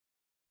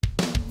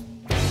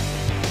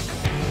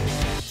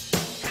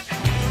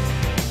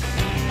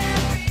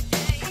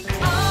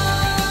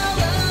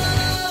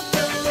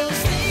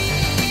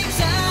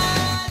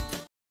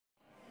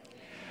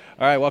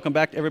All right, welcome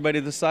back to everybody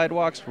to the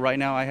Sidewalks. Right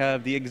now I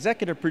have the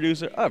executive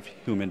producer of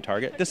Human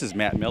Target. This is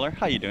Matt Miller.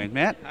 How you doing,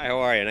 Matt? Hi, how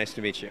are you? Nice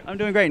to meet you. I'm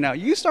doing great. Now,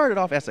 you started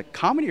off as a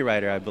comedy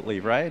writer, I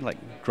believe, right? Like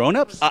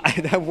Grown-Ups?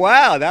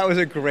 Wow, that was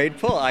a great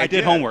pull. I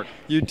did homework.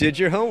 You did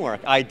your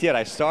homework. I did.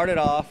 I started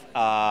off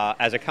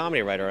as a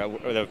comedy writer.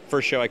 The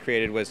first show I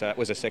created was a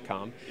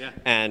sitcom,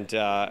 and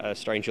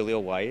starring Julia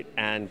White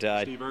and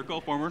Steve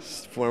Urkel,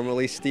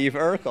 formerly Steve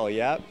Urkel,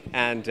 yeah,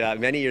 and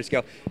many years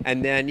ago.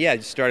 And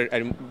then started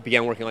and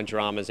began working on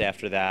dramas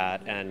after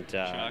that. And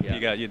Chuck,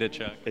 you did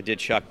Chuck. I did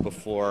Chuck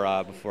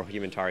before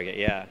Human Target,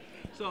 yeah.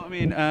 So, I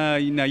mean,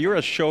 now you're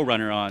a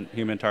showrunner on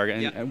Human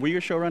Target. And were you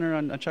a showrunner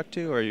on Chuck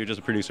too, or are you just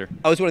a producer?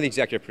 I was one of the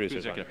executive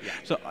producers on it. Yeah.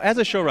 So, as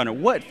a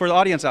showrunner, for the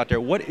audience out there,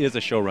 what is a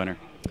showrunner?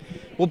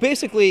 Well,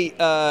 basically,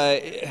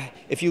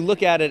 if you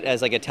look at it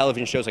as like a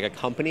television show, as like a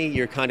company,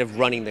 you're kind of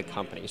running the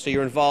company. So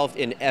you're involved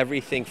in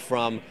everything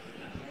from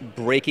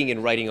breaking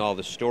and writing all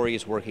the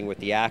stories, working with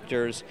the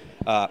actors,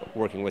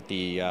 working with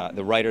the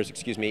writers,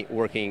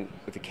 working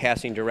with the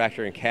casting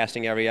director and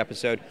casting every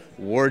episode,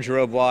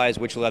 wardrobe-wise,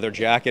 which leather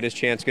jacket is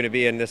Chance going to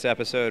be in this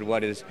episode,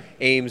 what is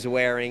Ames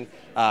wearing,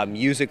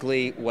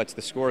 musically, what's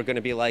the score going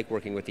to be like,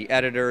 working with the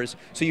editors.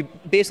 So you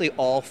basically,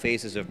 all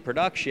phases of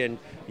production,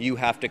 you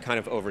have to kind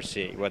of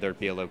oversee, whether it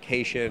be a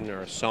location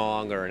or a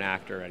song or an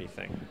actor or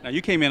anything. Now,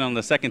 you came in on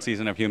the second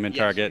season of Human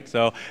Target,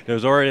 so there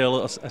was already a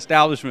little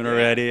establishment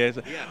already.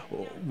 Yeah.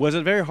 Was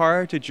it very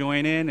hard to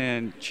join in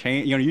and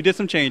change? You know, you did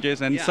some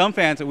changes, and some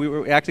fans,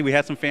 we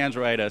had some fans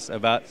write us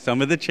about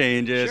some of the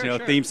changes,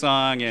 theme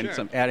song and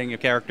some adding of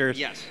characters.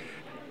 Yes.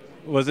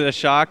 Was it a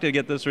shock to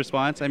get this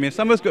response? I mean,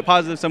 some was good,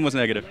 positive, some was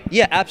negative.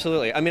 Yeah,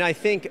 absolutely. I mean, I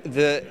think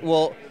it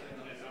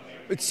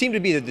seemed to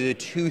be the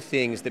two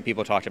things that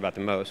people talked about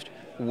the most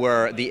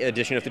were the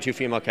addition of the two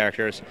female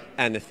characters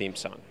and the theme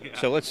song. Yeah.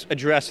 So let's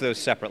address those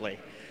separately.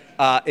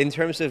 In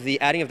terms of the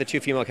adding of the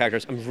two female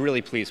characters, I'm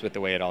really pleased with the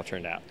way it all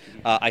turned out.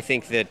 I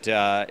think that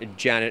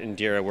Janet and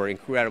Dira were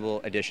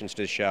incredible additions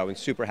to the show, and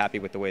super happy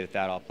with the way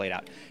that all played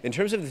out. In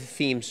terms of the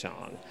theme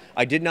song,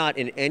 I did not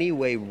in any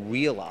way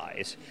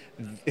realize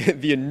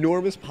the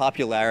enormous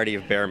popularity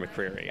of Bear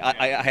McCreary.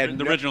 I had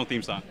the original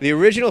theme song. The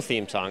original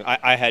theme song.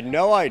 I had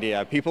no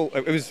idea.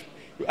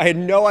 I had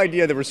no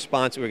idea the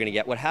response we were going to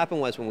get. What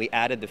happened was when we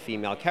added the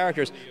female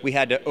characters, we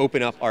had to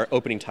open up our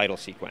opening title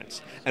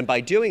sequence. And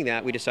by doing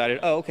that, we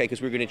decided, okay,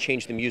 because we were going to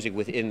change the music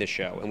within the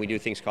show. And we do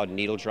things called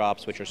needle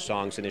drops, which are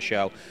songs in the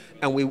show.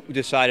 And we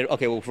decided,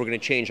 okay, well, if we're going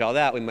to change all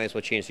that, we might as well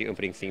change the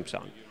opening theme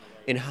song.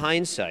 In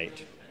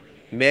hindsight,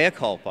 mea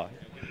culpa.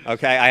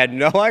 Okay, I had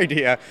no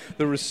idea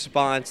the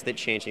response that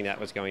changing that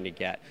was going to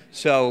get.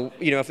 So,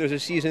 if there's a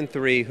season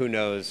 3, who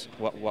knows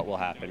what will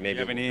happen? Maybe. Do you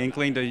have any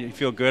inkling? Do you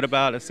feel good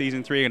about a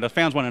season 3? And the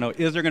fans want to know: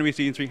 is there going to be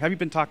season 3? Have you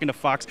been talking to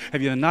Fox?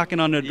 Have you been knocking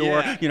on their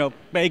door?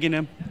 Begging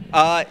them?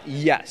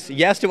 Yes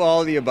to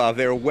all of the above.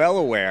 They're well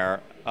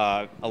aware.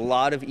 A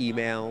lot of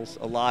emails,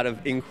 a lot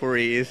of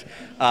inquiries,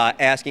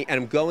 asking,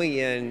 and I'm going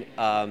in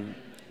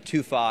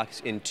to Fox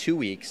in 2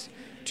 weeks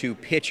to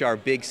pitch our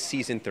big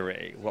season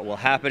 3. What will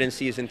happen in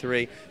season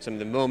 3, some of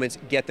the moments,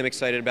 get them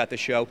excited about the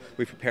show.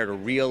 We've prepared a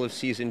reel of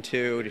season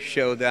 2 to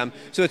show them.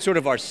 So it's sort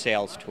of our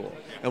sales tool.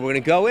 And we're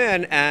going to go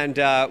in and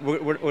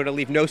we're going to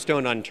leave no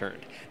stone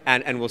unturned.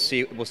 And we'll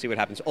see what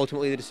happens.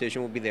 Ultimately, the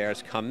decision will be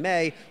theirs come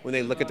May when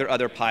they look at their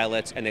other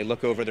pilots and they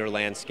look over their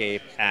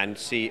landscape and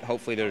see,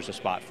 hopefully there's a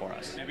spot for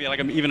us. Maybe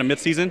like even a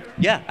mid-season?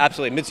 Yeah,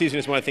 absolutely. Mid-season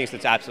is one of the things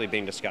that's absolutely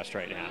being discussed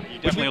right now. You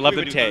definitely love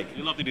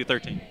to do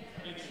 13.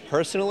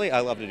 Personally,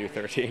 I love to do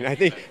 13. I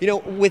think,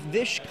 with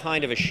this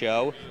kind of a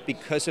show,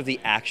 because of the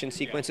action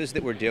sequences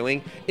that we're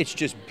doing, it's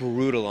just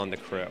brutal on the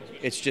crew.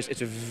 It's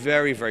a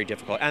very, very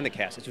difficult, and the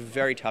cast, it's a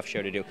very tough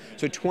show to do.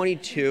 So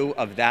 22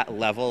 of that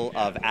level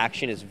of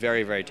action is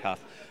very, very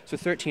tough. So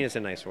 13 is a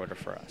nice order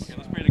for us.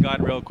 Let's pray to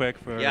God real quick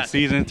for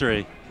season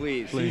 3.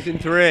 Please, season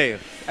 3.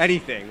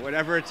 Anything,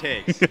 whatever it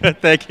takes.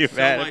 Thank you,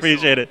 Matt. I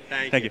appreciate it.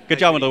 Thank you. Good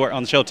job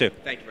on the show, too.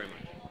 Thank you very much.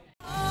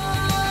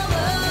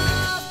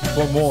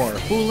 For more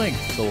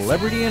full-length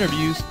celebrity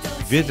interviews,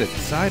 visit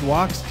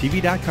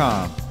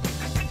sidewalkstv.com.